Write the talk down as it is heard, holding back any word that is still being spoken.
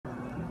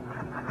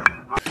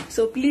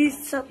So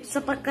please,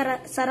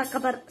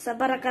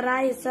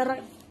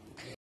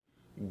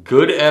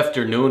 Good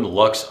afternoon,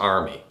 Lux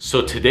Army.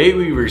 So today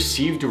we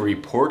received a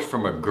report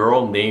from a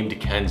girl named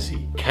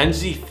Kenzie.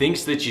 Kenzie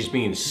thinks that she's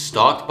being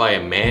stalked by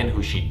a man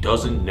who she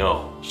doesn't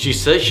know. She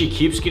says she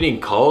keeps getting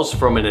calls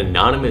from an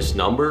anonymous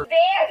number.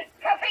 Dead!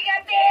 I think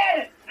I'm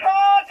dead!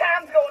 Oh,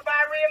 time's going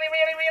by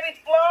really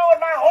slow and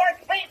my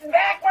heart's beating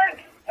backwards.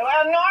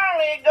 Well,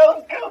 normally it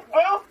goes goof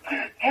boop,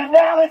 and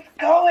now it's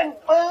going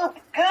boop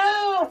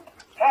goof.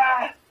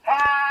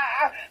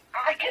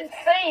 I can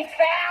see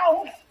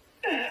sounds.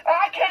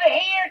 I can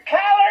hear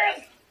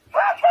colors.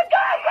 I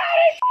forgot how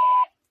to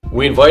shit.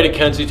 We invited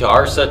Kenzie to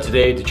our set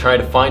today to try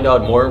to find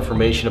out more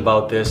information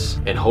about this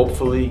and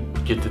hopefully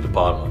get to the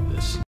bottom of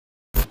this.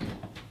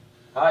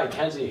 Hi,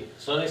 Kenzie.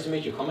 So nice to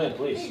meet you. Come in,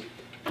 please.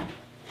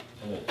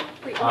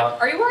 Wait,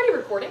 are you already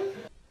recording?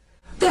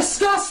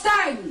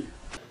 disgusting!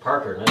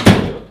 Parker, nice to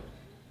meet you.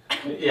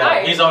 Yeah,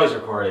 Hi. He's always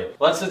recording.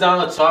 Let's sit down,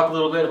 let's talk a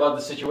little bit about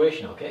the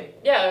situation, okay?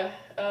 Yeah.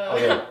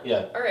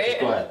 Yeah. All right. Just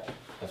go ahead.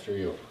 After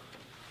you.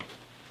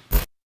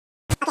 Okay,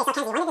 so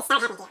Kenzie, when did this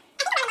start happening to you?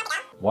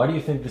 Why do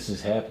you think this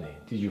is happening?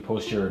 Did you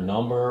post your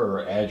number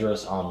or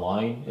address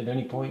online at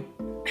any point?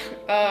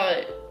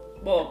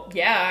 Well,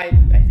 yeah,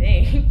 I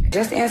think.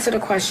 Just answer the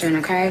question,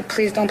 okay?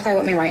 Please don't play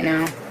with me right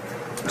now.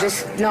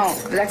 Just, no,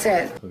 that's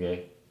it.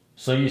 Okay.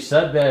 So you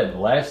said that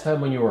last time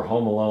when you were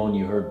home alone,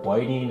 you heard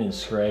biting and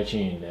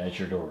scratching at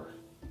your door.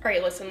 All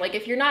right, listen, like,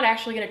 if you're not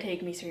actually gonna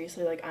take me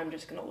seriously, like, I'm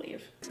just gonna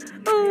leave.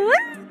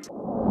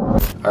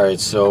 Alright,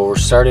 so we're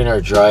starting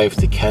our drive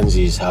to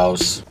Kenzie's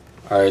house.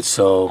 Alright,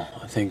 so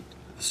I think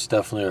this is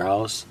definitely our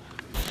house.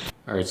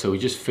 Alright, so we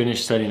just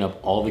finished setting up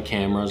all the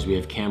cameras. We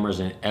have cameras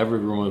in every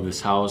room of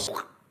this house.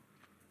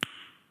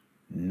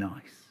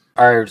 Nice.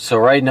 Alright, so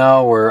right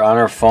now we're on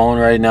our phone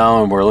right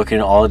now and we're looking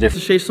at all the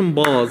different... Shave some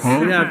balls. We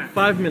have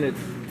 5 minutes.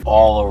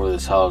 all over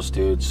this house,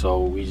 dude.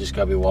 So we just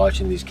gotta be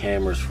watching these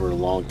cameras for a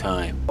long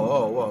time.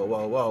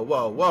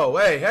 Whoa.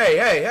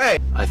 Hey.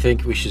 I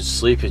think we should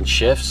sleep in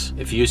shifts.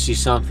 If you see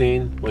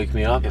something, wake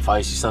me up. If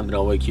I see something,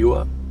 I'll wake you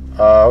up.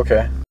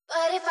 Okay.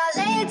 But if I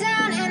lay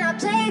down and I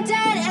play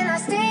dead and I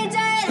stay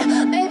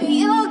dead, maybe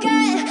you'll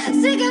get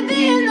sick of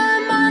being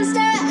the monster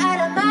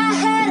out of my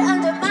head,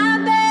 under my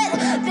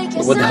bed. Think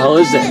you're What the hell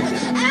is that?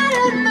 out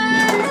of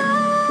my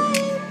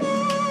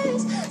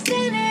nightmares.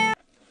 Stay there.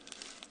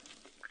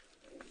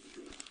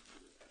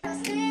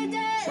 Stay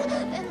dead,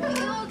 then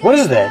you'll What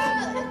is get that?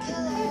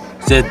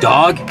 Is it a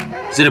dog?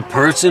 Is it a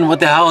person? What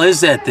the hell is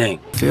that thing?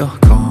 Feel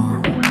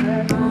calm.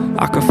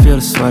 I can feel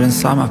the sweat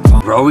inside my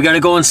palm. Bro, we gotta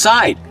go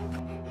inside.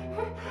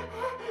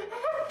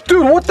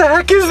 Dude, what the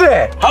heck is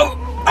that?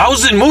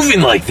 How's it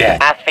moving like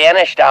that? I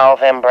finished all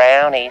them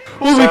brownies.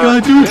 Oh my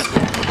god, dude.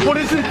 What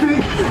is it,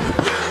 thing?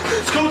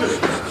 Let's go there.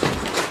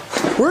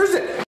 Where is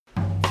it?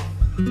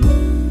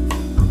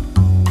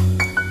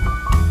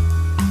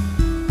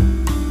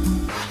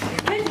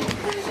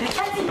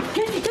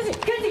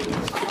 Kenzie!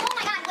 Oh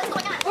my god, what's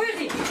going on? Where is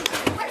he?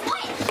 Where's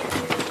Wyatt?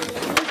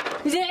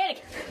 He's in the attic!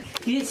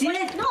 You didn't see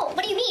that? No,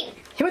 what do you mean?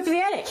 He went to the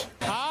attic!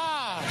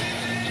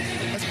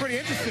 That's pretty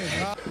interesting.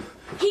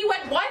 He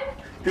went what?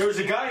 There was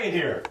a guy in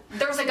here.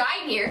 There was a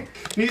guy in here.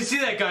 You didn't see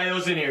that guy that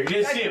was in here. You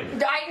didn't see him.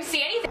 I didn't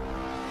see anything.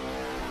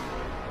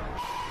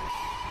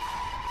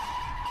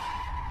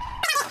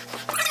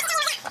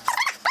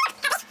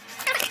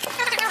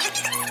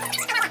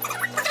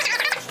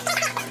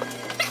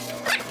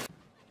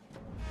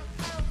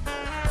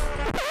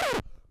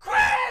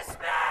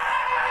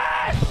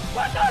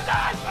 What goes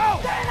on? Oh!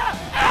 Dana!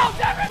 Elves,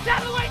 everyone's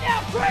out of the way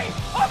now! Green!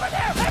 Over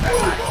there!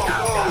 Everybody! Go!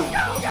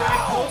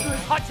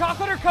 Hot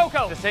chocolate or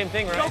cocoa? The same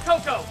thing, right? Go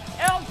cocoa!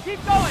 Elves,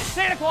 keep going!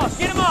 Santa Claus,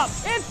 get him up!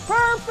 It's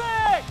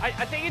perfect!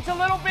 I think it's a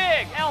little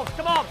big. Elves,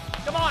 come on!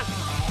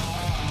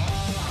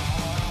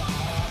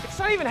 It's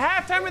not even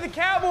halftime of the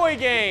Cowboy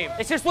game.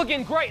 It's just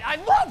looking great. I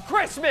love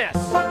Christmas!